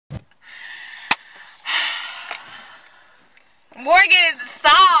Morgan,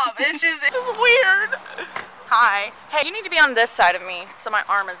 stop. It's just, This is weird. Hi. Hey, you need to be on this side of me so my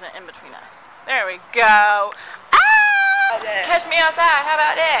arm isn't in between us. There we go. Ah! Catch me outside. How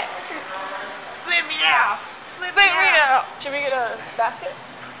about that? flip me down. Flip me out. Should we get a basket?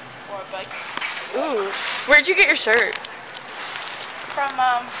 Or a bucket. Ooh. Where'd you get your shirt? From,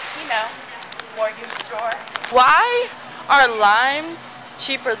 you know, Morgan's store. Why are limes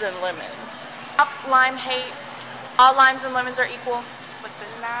cheaper than lemons? Stop lime hate. All limes and lemons are equal. With the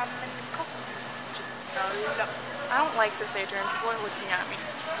lime and the coke. I don't like this, Adrian. People are looking at me.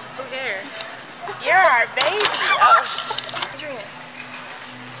 Who cares? You're our baby. Oh, Adrian.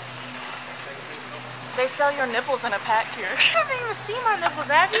 They sell your nipples in a pack here. you haven't even seen my nipples,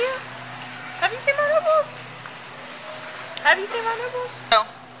 have you? Have you seen my nipples? Have you seen my nipples? So,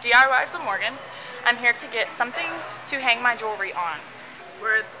 DIY with Morgan. I'm here to get something to hang my jewelry on.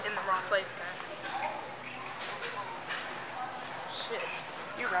 We're in the wrong place then. Shit.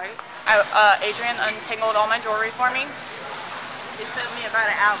 You're right. Adrian untangled all my jewelry for me. It took me about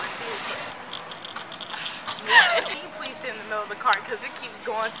an hour, seriously. Yeah, can you please sit in the middle of the cart because it keeps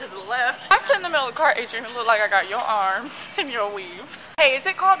going to the left. I sit in the middle of the cart, Adrian. It look like I got your arms and your weave. Hey, is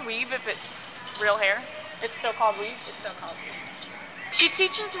it called weave if it's real hair? It's still called weave? It's still called weave. She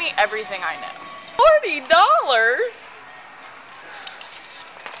teaches me everything I know. $40?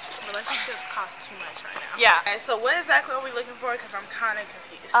 Relationships cost too much right now. Yeah. Okay, so what exactly are we looking for? Because I'm kind of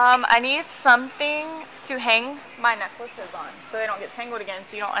confused. I need something to hang my necklaces on so they don't get tangled again,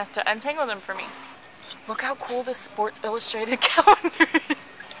 so you don't have to untangle them for me. Look how cool this Sports Illustrated calendar is.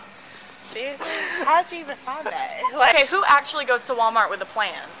 Seriously? How'd you even find that? Like, Okay, who actually goes to Walmart with a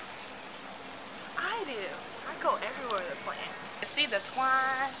plan? I do. I go everywhere with a plan. See, the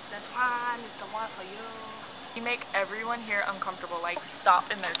twine is the one for you. You make everyone here uncomfortable, like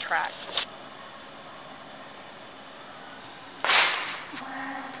stop in their tracks.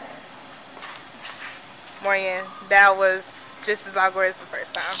 Morgan, that was just as awkward as the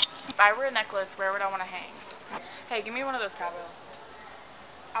first time. If I were a necklace, where would I want to hang? Hey, give me one of those cowbells.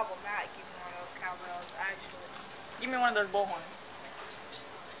 I will not give you one of those cowbells, actually. Give me one of those bullhorns.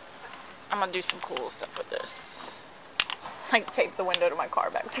 I'm gonna do some cool stuff with this. Like tape the window to my car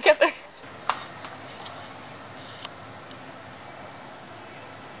back together.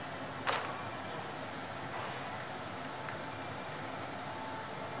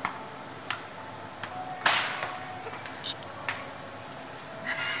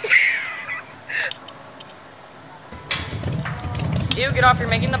 Ew, get off, you're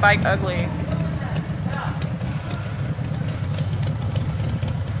making the bike ugly.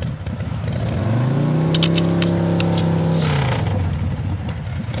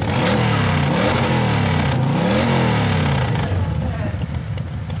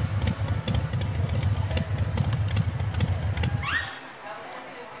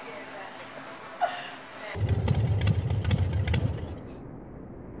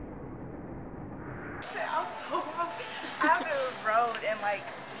 I haven't rode in like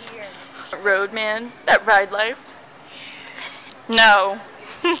years. Road man, that ride life. No.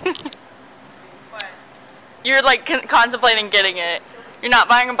 What? You're like contemplating getting it. You're not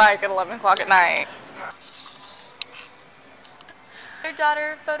buying a bike at 11 o'clock at night. Your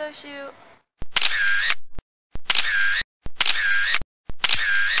daughter photo shoot.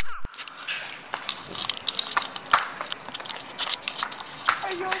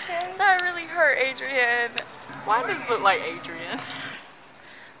 Are you okay? That really hurt, Adrian. Why does it look like Adrian?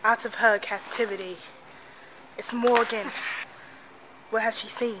 Out of her captivity. It's Morgan. What has she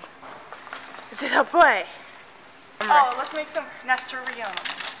seen? Is it her boy? Oh, let's make some nasturtium.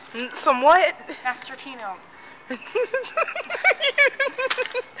 Some what? Nasturtium.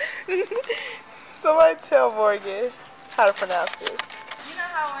 Somebody tell Morgan how to pronounce this. You know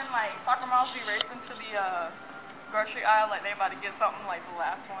how when like soccer moms be racing to the grocery aisle like they about to get something like the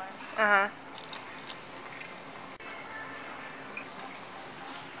last one? Uh-huh.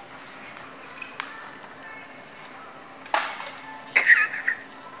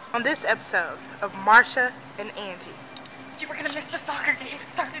 On this episode of Marsha and Angie. You were gonna miss the soccer game. It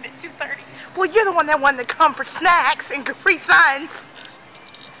started at 2:30. Well, you're the one that wanted to come for snacks and Capri Suns.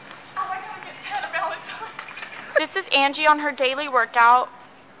 Oh, I gotta get Ted a Valentine. This is Angie on her daily workout.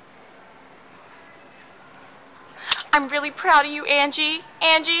 I'm really proud of you, Angie.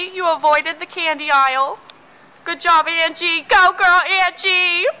 Angie, you avoided the candy aisle. Good job, Angie. Go, girl,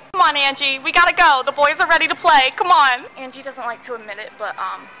 Angie. Come on, Angie. We gotta go. The boys are ready to play. Come on. Angie doesn't like to admit it, but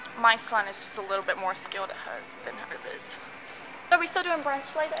my son is just a little bit more skilled at hers than hers is. Are we still doing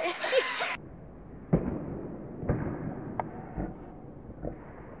brunch later, Angie?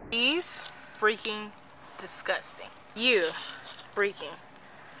 These freaking disgusting. You freaking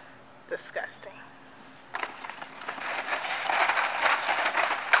disgusting.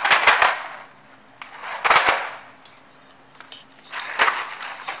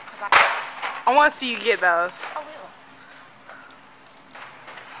 I want to see you get those. I will.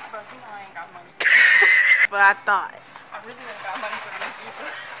 Bro, you know I ain't got money for this. But I thought. I really ain't got money for this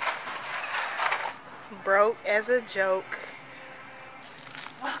either. Broke as a joke.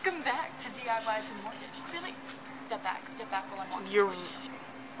 Welcome back to DIYs and Morgan. Really? Step back while I'm walking You're... towards you.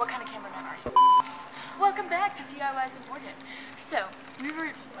 What kind of cameraman are you? Welcome back to DIYs and Morgan. So, we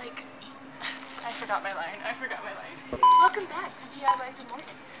were like... I forgot my line. Welcome back to DIYs and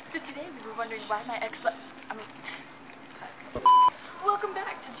Morgan. So today we were wondering why my ex Welcome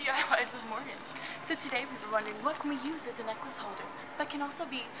back to DIYs and Morgan. So today we were wondering what can we use as a necklace holder that can also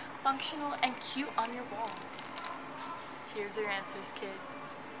be functional and cute on your wall. Here's your answers, kids.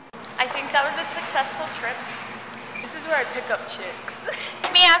 I think that was a successful trip. This is where I pick up chicks.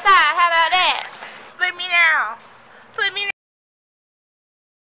 Me outside.